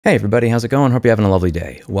Hey everybody, how's it going? Hope you're having a lovely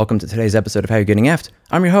day. Welcome to today's episode of How You're Getting Effed.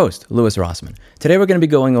 I'm your host, Louis Rossman. Today we're going to be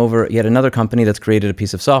going over yet another company that's created a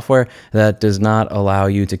piece of software that does not allow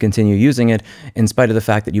you to continue using it in spite of the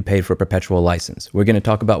fact that you paid for a perpetual license. We're going to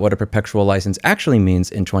talk about what a perpetual license actually means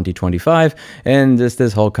in 2025 and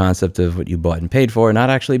this whole concept of what you bought and paid for not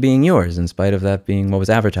actually being yours in spite of that being what was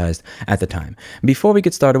advertised at the time. Before we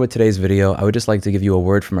get started with today's video, I would just like to give you a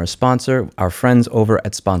word from our sponsor, our friends over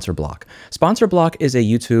at SponsorBlock. SponsorBlock is a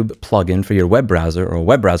YouTube plugin for your web browser or a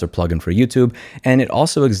web browser plugin for YouTube, and it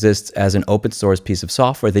also exists as an open source piece of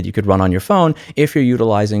software that you could run on your phone if you're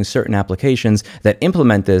utilizing certain applications that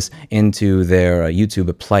implement this into their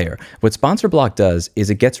YouTube player. What SponsorBlock does is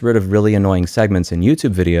it gets rid of really annoying segments in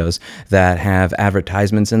YouTube videos that have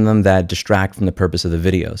advertisements in them that distract from the purpose of the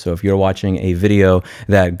video. So if you're watching a video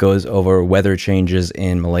that goes over weather changes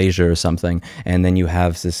in Malaysia or something, and then you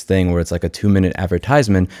have this thing where it's like a 2-minute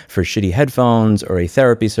advertisement for shitty headphones or a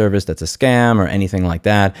therapy service that's a scam or anything like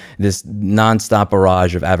that, this nonstop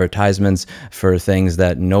barrage of advertisements for things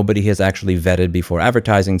that nobody has actually vetted before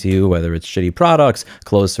advertising to you, whether it's shitty products,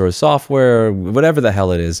 closed source software, whatever the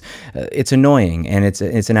hell it is, it's annoying and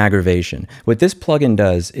it's an aggravation. What this plugin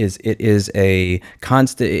does is it's a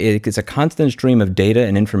constant stream of data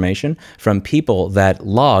and information from people that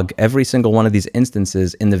log every single one of these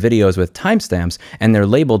instances in the videos with timestamps, and they're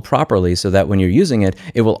labeled properly so that when you're using it,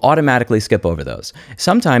 it will automatically skip over those.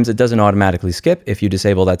 Sometimes it doesn't automatically skip. If you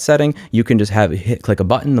disable that setting, you can just click a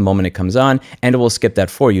button the moment it comes on, and it will skip that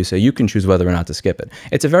for you, so you can choose whether or not to skip it.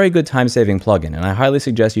 It's a very good time-saving plugin, and I highly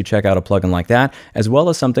suggest you check out a plugin like that, as well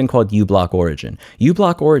as something called uBlock Origin.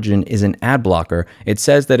 uBlock Origin is an ad blocker. It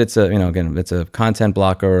says that it's a, again, it's a content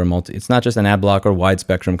blocker or it's not just an ad blocker, wide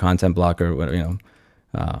spectrum content blocker,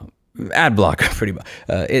 ad blocker, pretty much.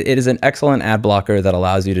 It is an excellent ad blocker that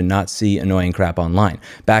allows you to not see annoying crap online.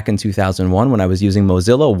 Back in 2001, when I was using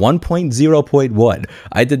Mozilla 1.0.1,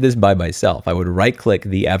 I did this by myself. I would right-click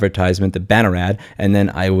the advertisement, the banner ad, and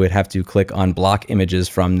then I would have to click on block images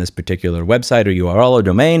from this particular website or URL or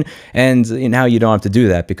domain, and now you don't have to do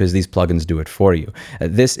that because these plugins do it for you.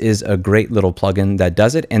 This is a great little plugin that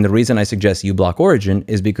does it, and the reason I suggest uBlock Origin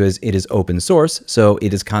is because it is open source, so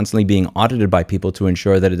it is constantly being audited by people to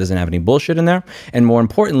ensure that it doesn't have any bullshit in there, and more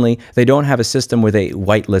importantly, they don't have a system where they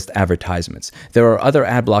whitelist advertisements. There are other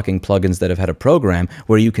ad blocking plugins that have had a program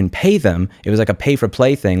where you can pay them. It was like a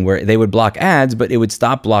pay-for-play thing where they would block ads, but it would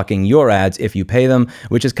stop blocking your ads if you pay them,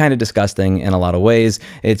 which is kind of disgusting in a lot of ways.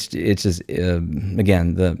 It's just,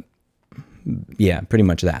 again, yeah, pretty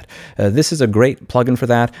much that. This is a great plugin for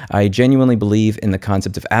that. I genuinely believe in the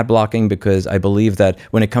concept of ad blocking because I believe that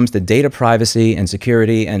when it comes to data privacy and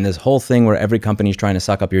security and this whole thing where every company is trying to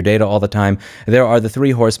suck up your data all the time, there are the three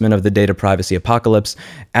horsemen of the data privacy apocalypse: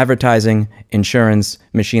 advertising, insurance,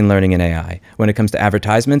 machine learning, and AI. When it comes to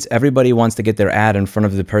advertisements, everybody wants to get their ad in front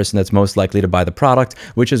of the person that's most likely to buy the product,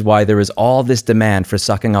 which is why there is all this demand for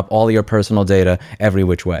sucking up all your personal data every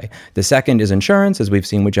which way. The second is insurance, as we've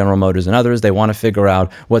seen with General Motors and others. They want to figure out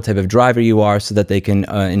what type of driver you are so that they can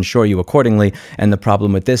insure you accordingly. And the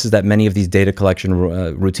problem with this is that many of these data collection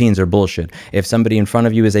routines are bullshit. If somebody in front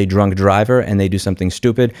of you is a drunk driver and they do something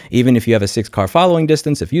stupid, even if you have a 6-car following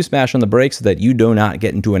distance, if you smash on the brakes so that you do not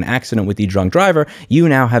get into an accident with the drunk driver, you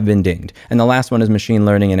now have been dinged. And the last one is machine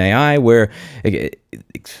learning and AI, where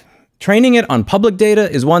training it on public data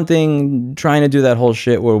is one thing. Trying to do that whole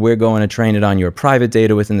shit where we're going to train it on your private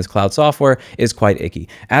data within this cloud software is quite icky.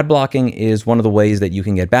 Ad blocking is one of the ways that you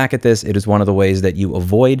can get back at this. It is one of the ways that you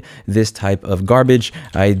avoid this type of garbage.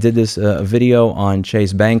 I did this video on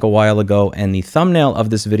Chase Bank a while ago, and the thumbnail of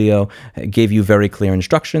this video gave you very clear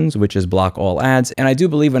instructions, which is block all ads. And I do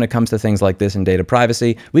believe when it comes to things like this and data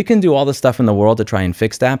privacy, we can do all the stuff in the world to try and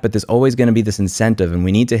fix that, but there's always going to be this incentive, and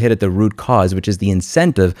we need to hit at the root cause, which is the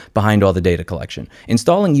incentive behind all the data collection.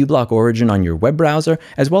 Installing uBlock Origin on your web browser,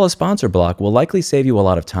 as well as SponsorBlock, will likely save you a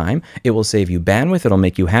lot of time. It will save you bandwidth. It'll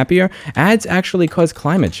make you happier. Ads actually cause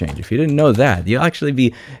climate change. If you didn't know that, you'll actually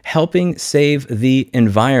be helping save the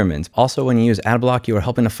environment. Also, when you use AdBlock, you are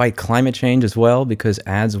helping to fight climate change as well, because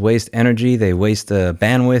ads waste energy, they waste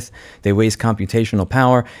bandwidth, they waste computational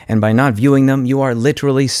power, and by not viewing them, you are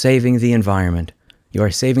literally saving the environment. You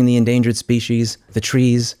are saving the endangered species, the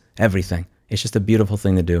trees, everything. It's just a beautiful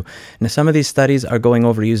thing to do. Now, some of these studies are going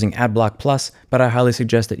over using AdBlock Plus, but I highly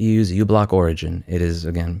suggest that you use uBlock Origin. It is,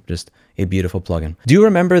 again, just a beautiful plugin. Do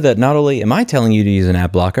remember that not only am I telling you to use an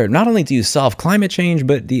ad blocker, not only do you solve climate change,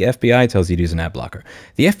 but the FBI tells you to use an ad blocker.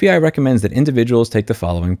 The FBI recommends that individuals take the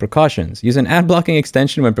following precautions. Use an ad blocking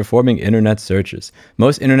extension when performing internet searches.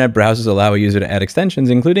 Most internet browsers allow a user to add extensions,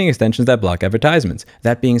 including extensions that block advertisements.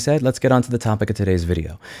 That being said, let's get on to the topic of today's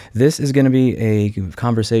video. This is going to be a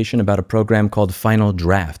conversation about a program called Final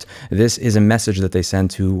Draft. This is a message that they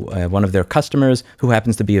send to one of their customers who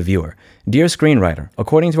happens to be a viewer. Dear screenwriter,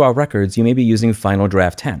 according to our records, you may be using Final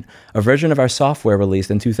Draft 10, a version of our software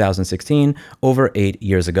released in 2016, over 8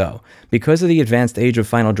 years ago. Because of the advanced age of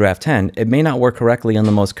Final Draft 10, it may not work correctly on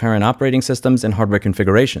the most current operating systems and hardware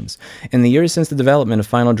configurations. In the years since the development of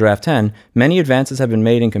Final Draft 10, many advances have been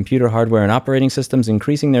made in computer hardware and operating systems,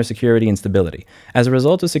 increasing their security and stability. As a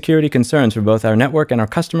result of security concerns for both our network and our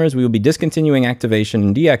customers, we will be discontinuing activation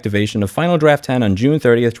and deactivation of Final Draft 10 on June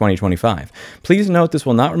 30th, 2025. Please note this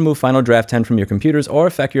will not remove Final Draft 10 from your computers or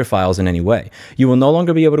affect your files in any way. You will no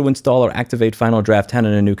longer be able to install or activate Final Draft 10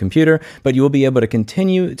 on a new computer, but you will be able to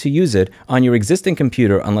continue to use it on your existing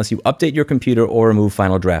computer unless you update your computer or remove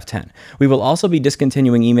Final Draft 10. We will also be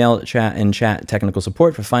discontinuing email, chat, and chat technical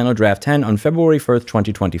support for Final Draft 10 on February 1st,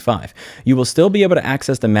 2025. You will still be able to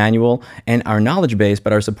access the manual and our knowledge base,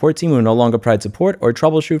 but our support team will no longer provide support or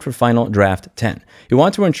troubleshoot for Final Draft 10. We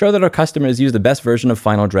want to ensure that our customers use the best version of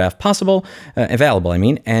Final Draft available,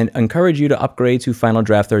 and encourage you to upgrade to Final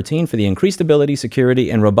Draft 13 for the increased ability, security,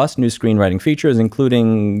 and robust new screenwriting features,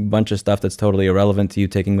 including a bunch of stuff that's totally irrelevant to you,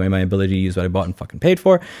 taking away my ability to use what I bought and fucking paid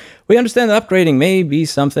for. We understand that upgrading may be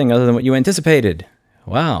something other than what you anticipated.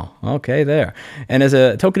 Wow, okay there. And as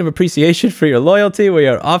a token of appreciation for your loyalty, we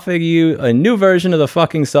are offering you a new version of the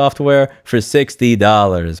fucking software for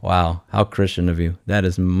 $60. Wow, how Christian of you. That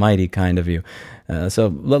is mighty kind of you. So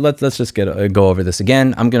let's just go over this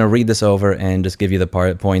again. I'm going to read this over and just give you the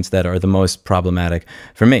points that are the most problematic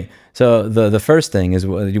for me. So the first thing is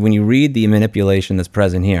when you read the manipulation that's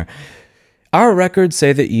present here, our records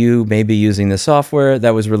say that you may be using the software that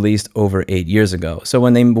was released over 8 years ago. So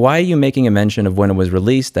why are you making a mention of when it was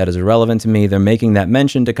released? That is irrelevant to me. They're making that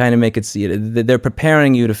mention to kind of make it they're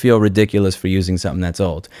preparing you to feel ridiculous for using something that's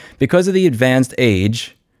old. Because of the advanced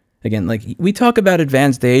age, again, like we talk about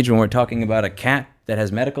advanced age when we're talking about a cat that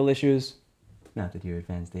has medical issues. Not that you're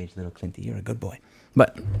advanced age, little Clinty, you're a good boy.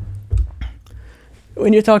 But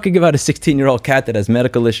when you're talking about a 16-year-old cat that has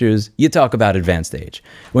medical issues, you talk about advanced age.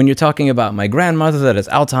 When you're talking about my grandmother that has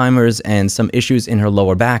Alzheimer's and some issues in her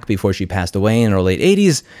lower back before she passed away in her late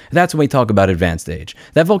 80s, that's when we talk about advanced age.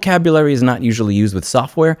 That vocabulary is not usually used with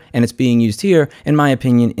software, and it's being used here, in my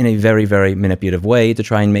opinion, in a very, very manipulative way to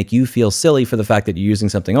try and make you feel silly for the fact that you're using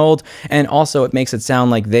something old, and also it makes it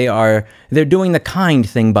sound like they're doing the kind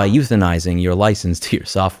thing by euthanizing your license to your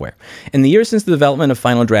software. In the years since the development of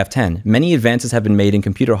Final Draft 10, many advances have been made in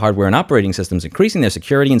computer hardware and operating systems, increasing their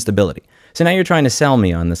security and stability. So now you're trying to sell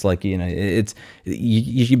me on this, like, you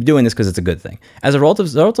keep doing this because it's a good thing. As a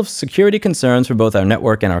result of security concerns for both our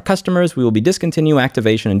network and our customers, we will be discontinuing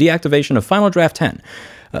activation and deactivation of Final Draft 10.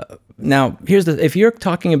 Now, if you're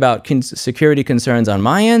talking about security concerns on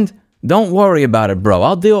my end, don't worry about it, bro.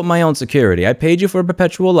 I'll deal with my own security. I paid you for a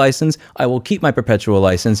perpetual license. I will keep my perpetual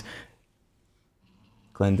license.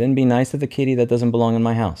 Clinton, be nice to the kitty that doesn't belong in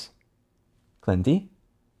my house. Clinty,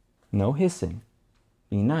 no hissing.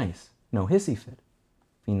 Be nice. No hissy fit.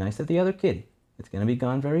 Be nice to the other kitty. It's going to be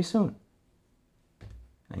gone very soon.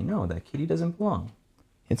 I know, that kitty doesn't belong.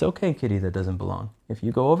 It's okay, kitty that doesn't belong. If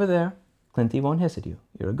you go over there, Clinty won't hiss at you.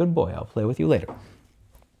 You're a good boy. I'll play with you later.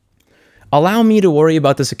 Allow me to worry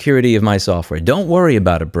about the security of my software. Don't worry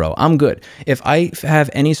about it, bro. I'm good. If I have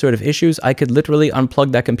any sort of issues, I could literally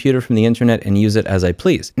unplug that computer from the internet and use it as I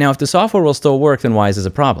please. Now, if the software will still work, then why is this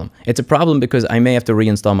a problem? It's a problem because I may have to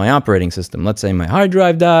reinstall my operating system. Let's say my hard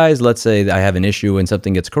drive dies. Let's say I have an issue and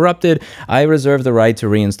something gets corrupted. I reserve the right to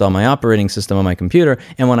reinstall my operating system on my computer.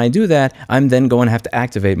 And when I do that, I'm then going to have to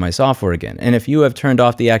activate my software again. And if you have turned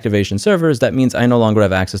off the activation servers, that means I no longer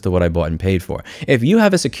have access to what I bought and paid for. If you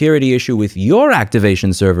have a security issue with your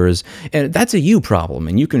activation servers, and that's a you problem,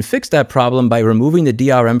 and you can fix that problem by removing the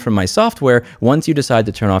DRM from my software once you decide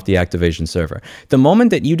to turn off the activation server. The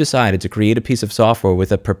moment that you decided to create a piece of software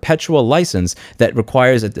with a perpetual license that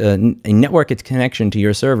requires a network connection to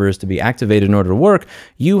your servers to be activated in order to work,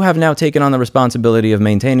 you have now taken on the responsibility of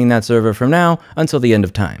maintaining that server from now until the end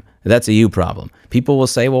of time. That's a you problem. People will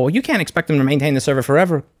say, well, you can't expect them to maintain the server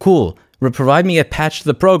forever. Cool. Provide me a patch to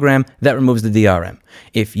the program that removes the DRM.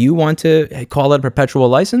 If you want to call it a perpetual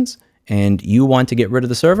license and you want to get rid of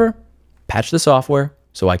the server, patch the software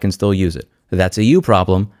so I can still use it. That's a you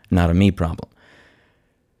problem, not a me problem.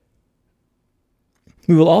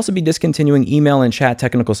 We will also be discontinuing email and chat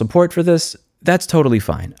technical support for this. That's totally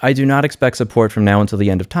fine. I do not expect support from now until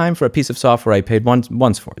the end of time for a piece of software I paid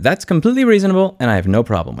once for. That's completely reasonable, and I have no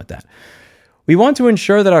problem with that. We want to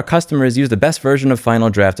ensure that our customers use the best version of Final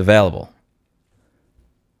Draft available.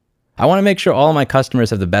 I want to make sure all of my customers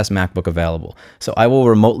have the best MacBook available. So I will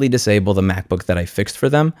remotely disable the MacBook that I fixed for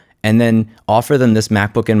them and then offer them this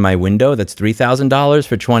MacBook in my window that's $3,000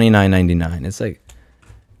 for $29.99. It's like,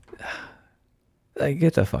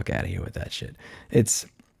 get the fuck out of here with that shit. It's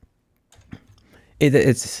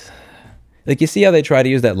like, you see how they try to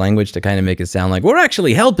use that language to kind of make it sound like we're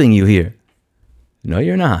actually helping you here. No,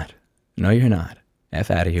 you're not. No, you're not.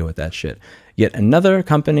 F out of here with that shit. Yet another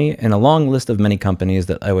company in a long list of many companies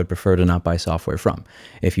that I would prefer to not buy software from.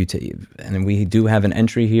 And we do have an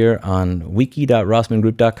entry here on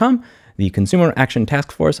wiki.rossmangroup.com, the Consumer Action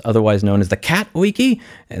Task Force, otherwise known as the CAT Wiki,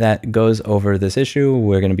 that goes over this issue.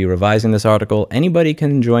 We're going to be revising this article. Anybody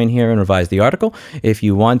can join here and revise the article. If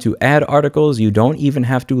you want to add articles, you don't even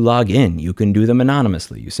have to log in. You can do them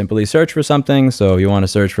anonymously. You simply search for something. So you want to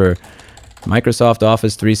search for Microsoft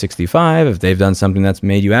Office 365. If they've done something that's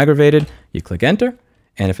made you aggravated, you click enter.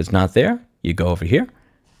 And if it's not there, you go over here,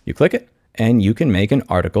 you click it, and you can make an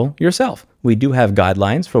article yourself. We do have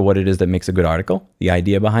guidelines for what it is that makes a good article. The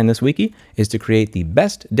idea behind this wiki is to create the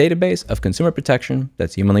best database of consumer protection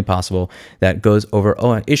that's humanly possible that goes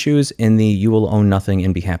over issues in the you will own nothing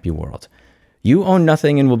and be happy world. You own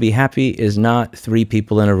nothing and will be happy is not three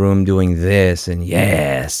people in a room doing this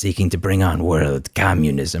and seeking to bring on world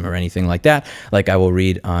communism or anything like that. Like I will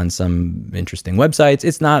read on some interesting websites.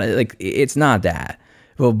 It's not that.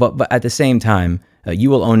 Well, but at the same time,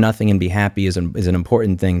 you will own nothing and be happy is an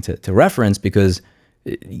important thing to reference because,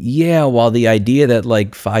 while the idea that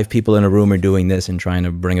like 5 people in a room are doing this and trying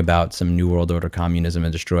to bring about some new world order communism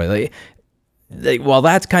and destroy, while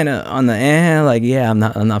that's kind of on the I'm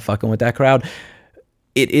not fucking with that crowd.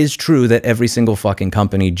 It is true that every single fucking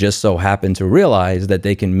company just so happened to realize that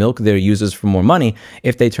they can milk their users for more money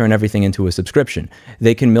if they turn everything into a subscription.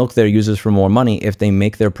 They can milk their users for more money if they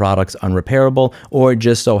make their products unrepairable or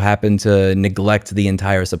just so happen to neglect the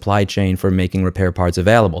entire supply chain for making repair parts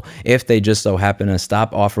available. If they just so happen to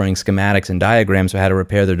stop offering schematics and diagrams for how to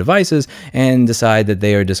repair their devices and decide that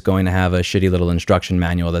they are just going to have a shitty little instruction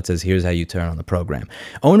manual that says, here's how you turn on the program.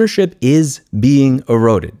 Ownership is being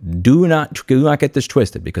eroded. Do not get this twisted,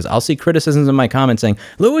 because I'll see criticisms in my comments saying,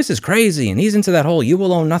 Lewis is crazy and he's into that whole you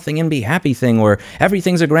will own nothing and be happy thing where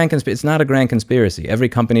everything's a grand conspiracy. It's not a grand conspiracy. Every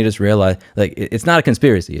company just realized, it's not a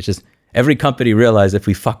conspiracy. It's just every company realized if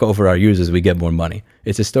we fuck over our users, we get more money.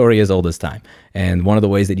 It's a story as old as time. And one of the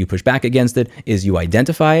ways that you push back against it is you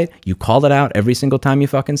identify it, you call it out every single time you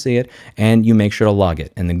fucking see it, and you make sure to log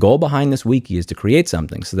it. And the goal behind this wiki is to create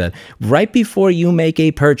something so that right before you make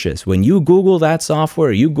a purchase, when you Google that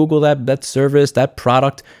software, you Google that service, that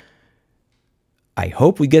product, I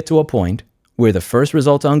hope we get to a point where the first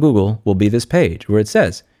result on Google will be this page where it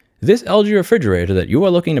says, this LG refrigerator that you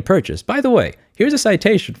are looking to purchase, by the way, here's a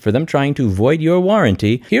citation for them trying to void your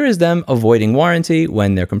warranty. Here is them avoiding warranty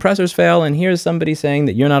when their compressors fail, and here's somebody saying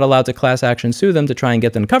that you're not allowed to class action sue them to try and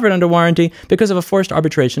get them covered under warranty because of a forced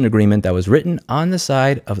arbitration agreement that was written on the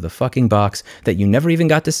side of the fucking box that you never even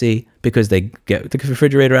got to see because they get the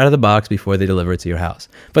refrigerator out of the box before they deliver it to your house.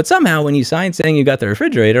 But somehow when you sign saying you got the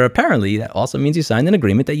refrigerator, apparently that also means you signed an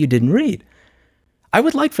agreement that you didn't read. I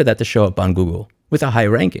would like for that to show up on Google with a high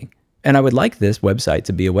ranking. And I would like this website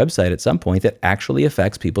to be a website at some point that actually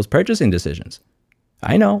affects people's purchasing decisions.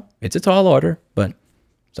 I know it's a tall order, but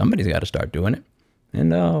somebody's got to start doing it.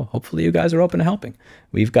 And hopefully you guys are open to helping.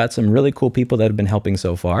 We've got some really cool people that have been helping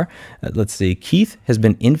so far. Let's see. Keith has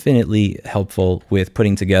been infinitely helpful with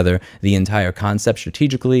putting together the entire concept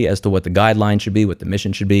strategically as to what the guideline should be, what the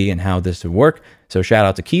mission should be, and how this would work. So shout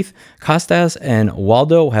out to Keith. Costas and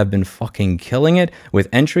Waldo have been fucking killing it with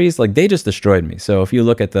entries. Like, they just destroyed me. So if you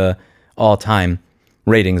look at the all-time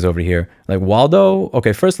ratings over here, like Waldo,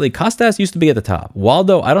 okay, firstly, Costas used to be at the top.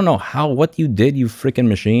 Waldo, I don't know what you did, you freaking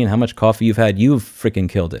machine, how much coffee you've had, you've freaking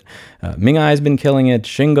killed it. Mingai has been killing it,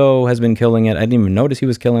 Shingo has been killing it, I didn't even notice he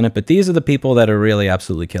was killing it, but these are the people that are really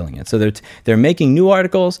absolutely killing it. So they're making new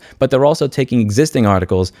articles, but they're also taking existing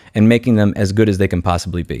articles and making them as good as they can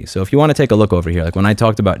possibly be. So if you want to take a look over here, like when I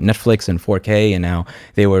talked about Netflix and 4K and how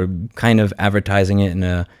they were kind of advertising it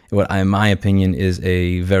in what in my opinion is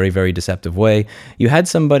a very, very deceptive way. You had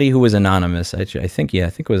somebody who was anonymous. I think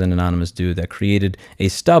it was an anonymous dude that created a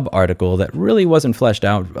stub article that really wasn't fleshed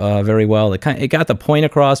out very well. It got the point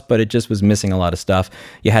across, but it just was missing a lot of stuff.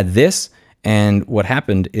 You had this, and what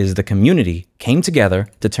happened is the community came together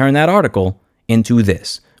to turn that article into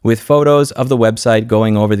this, with photos of the website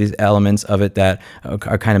going over these elements of it that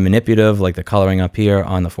are kind of manipulative, like the coloring up here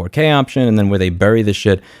on the 4K option, and then where they bury the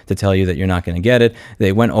shit to tell you that you're not going to get it.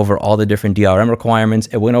 They went over all the different DRM requirements.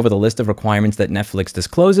 It went over the list of requirements that Netflix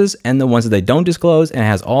discloses and the ones that they don't disclose, and it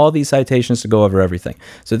has all these citations to go over everything.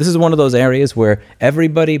 So this is one of those areas where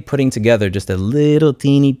everybody putting together just a little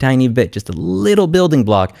teeny tiny bit, just a little building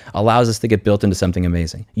block, allows us to get built into something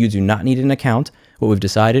amazing. You do not need an account. What we've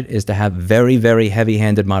decided is to have very, very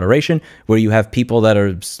heavy-handed moderation, where you have people that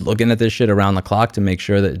are looking at this shit around the clock to make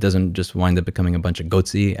sure that it doesn't just wind up becoming a bunch of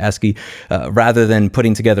goatsy ASCII, rather than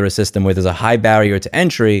putting together a system where there's a high barrier to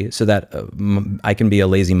entry so that I can be a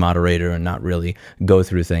lazy moderator and not really go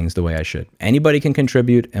through things the way I should. Anybody can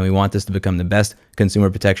contribute, and we want this to become the best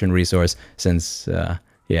consumer protection resource since,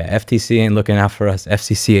 FTC ain't looking out for us,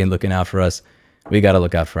 FCC ain't looking out for us. We got to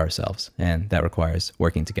look out for ourselves, and that requires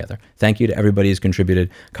working together. Thank you to everybody who's contributed.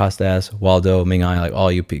 Costas, Waldo, Mingai, like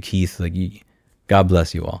all you, Keith, like God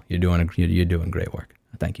bless you all. You're doing great work.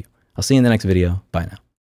 Thank you. I'll see you in the next video. Bye now.